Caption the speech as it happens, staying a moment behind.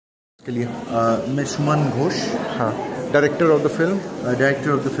के लिए मैं सुमन घोष, हाँ, director of the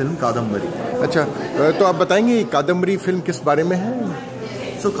film Kadambari. अच्छा, तो आप बताएंगे कादम्बरी फिल्म किस बारे में है?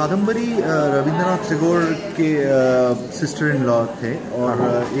 कादम्बरी रविंद्रनाथ टैगोर के सिस्टर इन लॉ थे और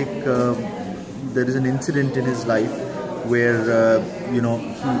एक there is an incident in his life where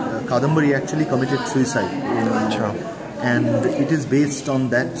Kadambari actually committed suicide. अच्छा. And it is based on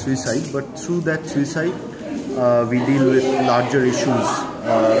that suicide, but through that suicide we deal with larger issues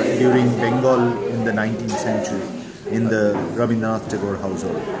during Bengal in the 19th century in the Rabindra Nath Tagore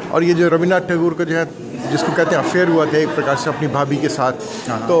household. और ये जो रविन्द्रनाथ टैगोर का जो है जिसको कहते हैं अफेयर हुआ था एक प्रकार से अपनी भाभी के साथ,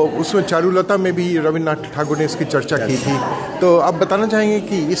 तो उसमें चारुलता में भी रविन्द्रनाथ ठाकुर ने इसकी चर्चा की थी। तो आप बताना चाहेंगे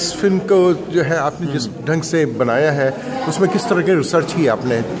कि इस फिल्म को जो है आपने जिस ढंग से बनाया है उसमें किस तरह की रिसर्च की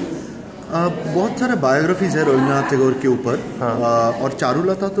आपने? बहुत सारे बायोग्राफीज है रविन्द्रनाथ टैगोर के ऊपर। और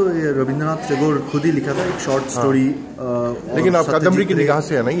चारुलता तो रविन्द्रनाथ टैगोर खुद ही लिखा था, एक शॉर्ट स्टोरी। लेकिन आप कादम्बरी की निगाह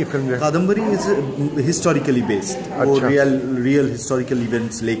से है ना ये film? Kadambari is historically based, वो रियल हिस्टोरिकल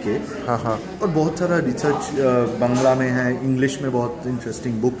इवेंट्स लेके। और बहुत सारा रिसर्च बांग्ला में है, इंग्लिश में बहुत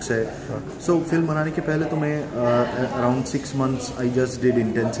इंटरेस्टिंग बुक्स है। सो फिल्म बनाने के पहले तो मैं around 6 months I just did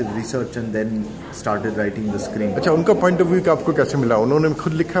intensive research and then started writing the screen. अच्छा, उनका पॉइंट ऑफ व्यू आपको कैसे मिला? उन्होंने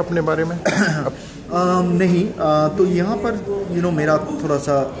खुद लिखा अपने बारे में? नहीं, तो यहाँ पर मेरा थोड़ा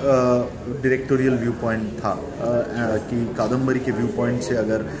सा डायरेक्टोरियल व्यू पॉइंट था कि कादम्बरी के व्यू पॉइंट से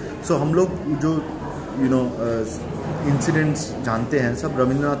अगर हम लोग जो इंसिडेंट्स जानते हैं सब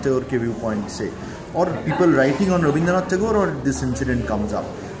रविन्द्रनाथ टैगोर के व्यू पॉइंट से, और people writing on Rabindranath Tagore और this incident comes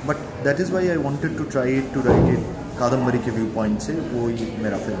up, but that is why I wanted to right it Kadambari के व्यू पॉइंट से। वो ही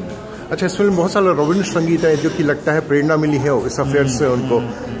मेरा फिल्म है। अच्छा, इस फिल्म में बहुत सारा रविन्द्र संगीत है जो कि लगता है प्रेरणा मिली है इस अफेयर से उनको।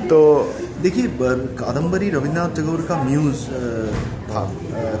 तो देखिए, कादम्बरी रविन्द्रनाथ टैगोर का म्यूज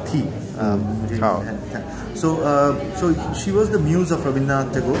थी मुझे। So she was the muse of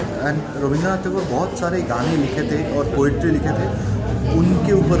Rabindranath Tagore, and Rabindranath Tagore बहुत सारे गाने लिखे थे और पोइट्री लिखे थे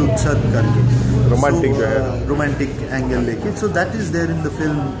उनके ऊपर उत्सर्ग करके, रोमांटिक एंगल लेके। So that is there in the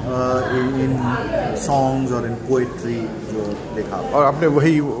film, in songs और इन पोइट्री जो देखा। और आपने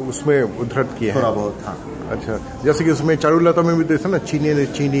वही उसमें उद्धृत किया थोड़ा बहुत? हाँ। अच्छा, जैसे कि उसमें चारुलता में भी देखा ना,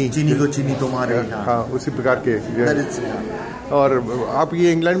 चीनी को चीनी तुम्हारे। हाँ, उसी प्रकार के। और आप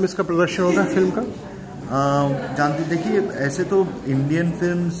ये इंग्लैंड में इसका प्रदर्शन होगा फिल्म का? जानते, देखिए ऐसे तो इंडियन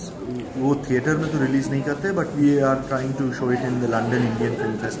फिल्म्स वो थिएटर में तो रिलीज नहीं करते, but we are trying to show it in the London Indian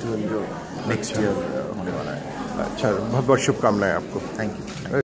film festival जो नेक्स्ट ईयर होने वाला है। अच्छा, बहुत बहुत शुभकामनाएं आपको। Thank you.